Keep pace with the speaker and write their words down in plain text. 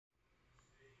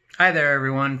Hi there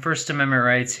everyone, First Amendment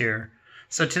Rights here.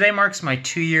 So today marks my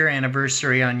 2-year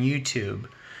anniversary on YouTube.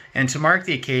 And to mark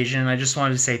the occasion, I just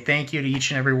wanted to say thank you to each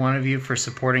and every one of you for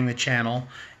supporting the channel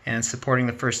and supporting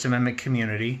the First Amendment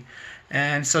community.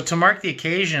 And so to mark the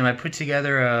occasion, I put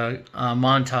together a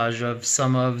montage of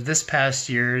some of this past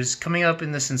year's coming up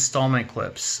in this installment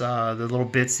clips, the little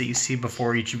bits that you see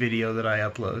before each video that I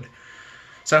upload.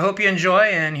 So I hope you enjoy,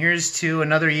 and here's to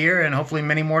another year and hopefully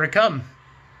many more to come.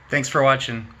 Thanks for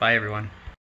watching. Bye, everyone.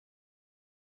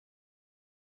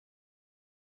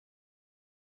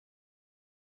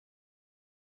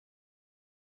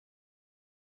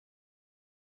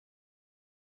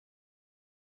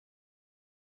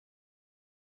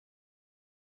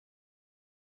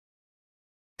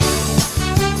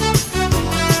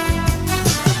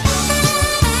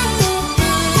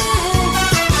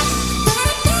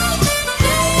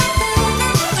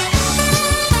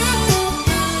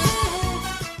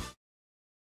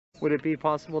 Would it be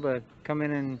possible to come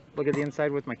in and look at the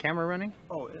inside with my camera running?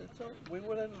 Oh, we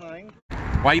wouldn't mind.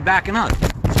 Why are you backing up?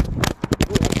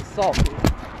 Ooh, that's assault.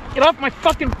 Get off my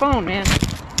fucking phone, man!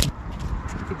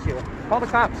 Get you. Call the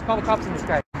cops. Call the cops on this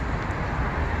guy.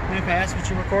 Mind if I ask what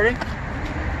you're recording?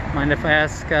 Mind if I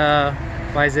ask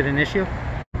why is it an issue?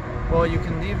 Well, you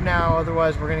can leave now,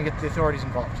 otherwise we're going to get the authorities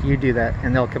involved. You do that,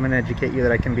 and they'll come and educate you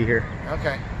that I can be here.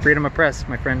 Okay. Freedom of press,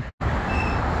 my friend.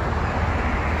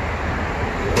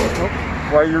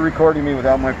 Why are you recording me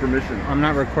without my permission? I'm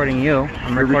not recording you.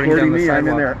 I'm You're recording recording down the me. sidewalk. I'm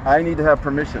in there. I need to have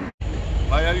permission.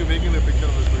 Why are you making a picture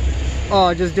of this building?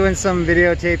 Oh, just doing some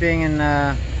videotaping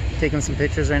and taking some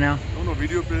pictures right now. No,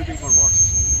 videotaping for what?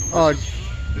 Oh,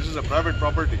 This is a private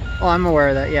property. oh, I'm aware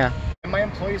of that. Yeah. My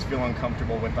employees feel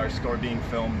uncomfortable with our store being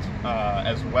filmed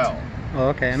as well. Oh,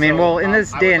 okay. I mean, So, well, in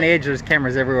this I day would and like- age, there's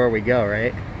cameras everywhere we go,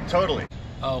 right? Totally.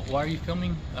 Why are you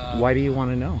filming? Why do you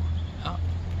want to know? Oh.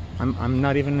 I'm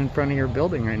not even in front of your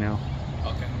building right now.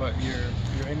 Okay, but you're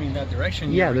aiming that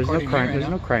direction. Yeah, You're there's no recording me crime. right There's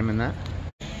now? no crime in that.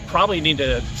 Probably need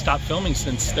to stop filming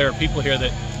since there are people here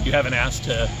that you haven't asked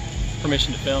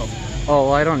permission to film. Oh,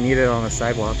 well, I don't need it on the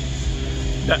sidewalk.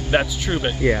 That's true,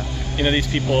 but Yeah. you know, these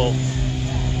people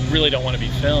really don't want to be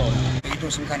filmed. Are you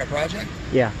doing some kind of project?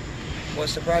 Yeah.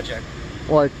 What's the project?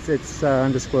 Well, it's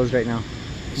undisclosed right now.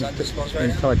 It's undisclosed right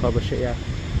now? Until I publish it, yeah.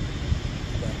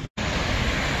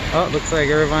 Oh, it looks like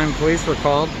Irvine police were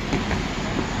called.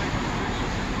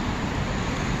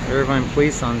 Irvine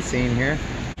police on scene here.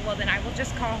 Well, then I will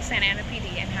just call Santa Ana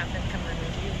PD and have them come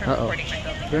remove you from recording my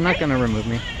building. They're not going to remove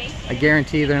me. I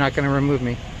guarantee they're not going to remove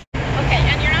me. Okay,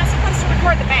 and you're not supposed to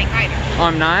record the bank either. Oh,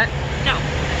 I'm not? No.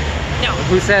 No.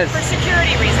 Who says? For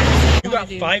security reasons. You got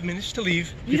 5 minutes to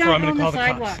leave before I'm going to call the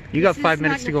cops. You got 5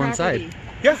 minutes to go inside.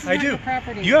 Yeah, I do.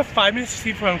 You have 5 minutes to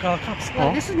leave before I'm going to call the cops.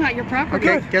 Well, this is not your property.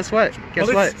 Okay, guess what? Guess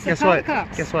Well, what? it's Guess the what?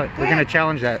 cops. Guess what? Go We're going to ahead.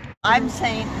 challenge that. I'm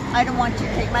saying I don't want you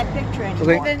to take my picture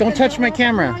anymore. Okay, don't touch my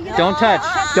camera. Don't touch.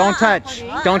 Don't touch.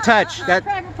 Don't touch. That.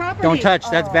 Don't touch.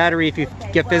 That's battery if you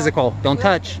get physical. Don't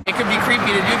touch. It could be creepy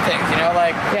to do things, you know,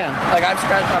 like I've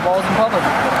scratched my balls in public.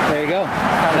 There you go.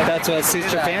 If that's what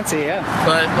suits your fancy, yeah.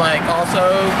 But like also,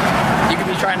 you could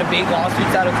be trying to bait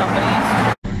lawsuits out of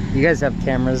companies. You guys have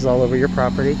cameras all over your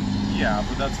property, Yeah,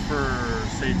 but that's for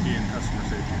safety and customer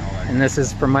safety and all that. and this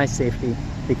is for my safety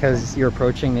because you're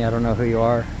approaching me. I don't know who you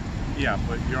are. Yeah,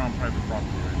 but you're on private property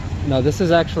right now. No, this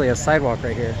is actually a sidewalk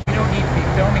right here. You don't need to be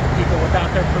filming people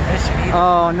without their permission either.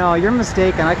 Oh no, you're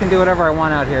mistaken. I can do whatever I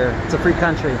want out here. It's a free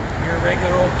country. You're a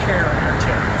regular old Karen, aren't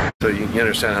you? So you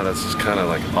understand how that's kind of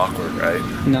like awkward, right?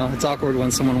 No, it's awkward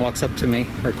when someone walks up to me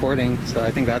recording, so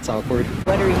I think that's awkward.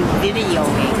 What are you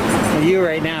videoing? You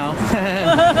right now.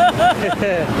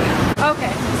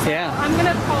 Okay. Yeah. I'm going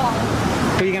to call.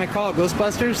 Who are you gonna call?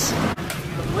 Ghostbusters?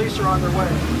 The police are on their way.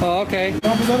 Oh, okay.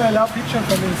 No, we don't allow picture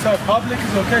from inside. Public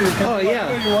is okay. You can Oh, do yeah.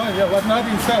 whatever you want. Yeah, but not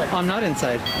inside. I'm not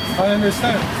inside. I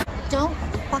understand. Don't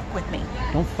fuck with me.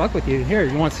 Don't fuck with you. Here,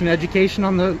 you want some education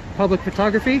on the public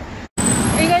photography?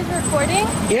 Are you guys recording?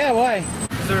 Yeah, why?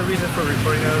 Is there a reason for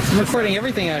recording us? I'm recording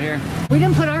everything out here. We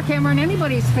didn't put our camera in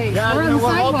anybody's face. Yeah, We're you on know the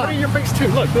what? I'll sidewalk. put it in your face too.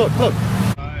 Look, look, look.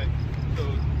 Alright, so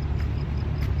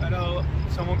I know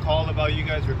someone called about you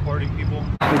guys recording people.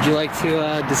 Would you like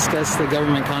to discuss the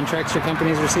government contracts your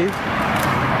company's received?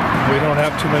 We don't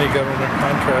have too many government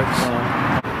contracts.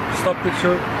 Stop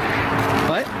picture.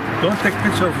 What? Don't take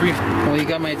picture of me. Well, you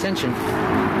got my attention.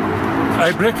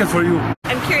 I break it for you.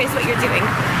 I'm curious what you're doing.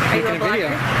 Are you a Making a video.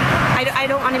 blogger? I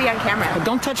don't want to be on camera. Well,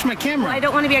 don't touch my camera. I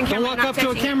don't want to be on camera. Don't walk I'm up not to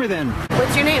a touching. camera then.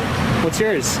 What's your name? What's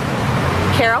yours?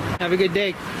 Carol. Have a good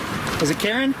day. Was it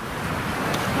Karen?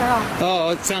 Carol. Oh,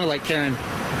 it sounded like Karen.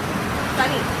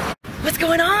 Sunny. What's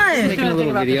going on? Making a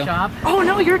little video. Oh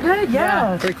no, you're good.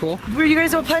 Yeah. Very cool. Were you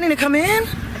guys all planning to come in?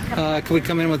 Could we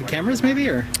come in with the cameras maybe,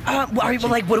 or? What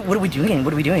are we doing?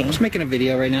 What are we doing? Just making a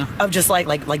video right now. Of just like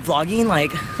vlogging,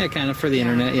 like. Yeah, kind of for the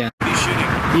internet. Yeah. Are you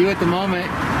shooting? You at the moment.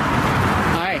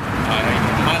 Hi.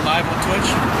 Am I live on Twitch?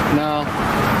 No.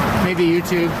 Maybe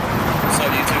YouTube. So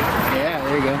YouTube? Yeah,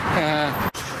 there you go.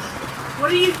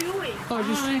 What are you doing? Oh,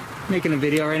 just making a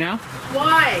video right now.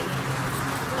 Why?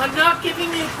 I'm not giving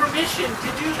you permission to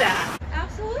do that.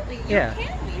 Absolutely. You Yeah.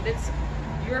 can leave. It's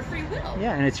your free will.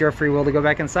 Yeah, and it's your free will to go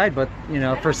back inside, but you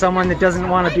know, for someone that doesn't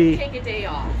want to be, Take a day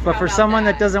off. but How for about someone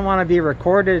that that doesn't want to be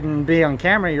recorded and be on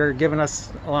camera, you're giving us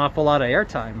an awful lot of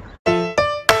airtime.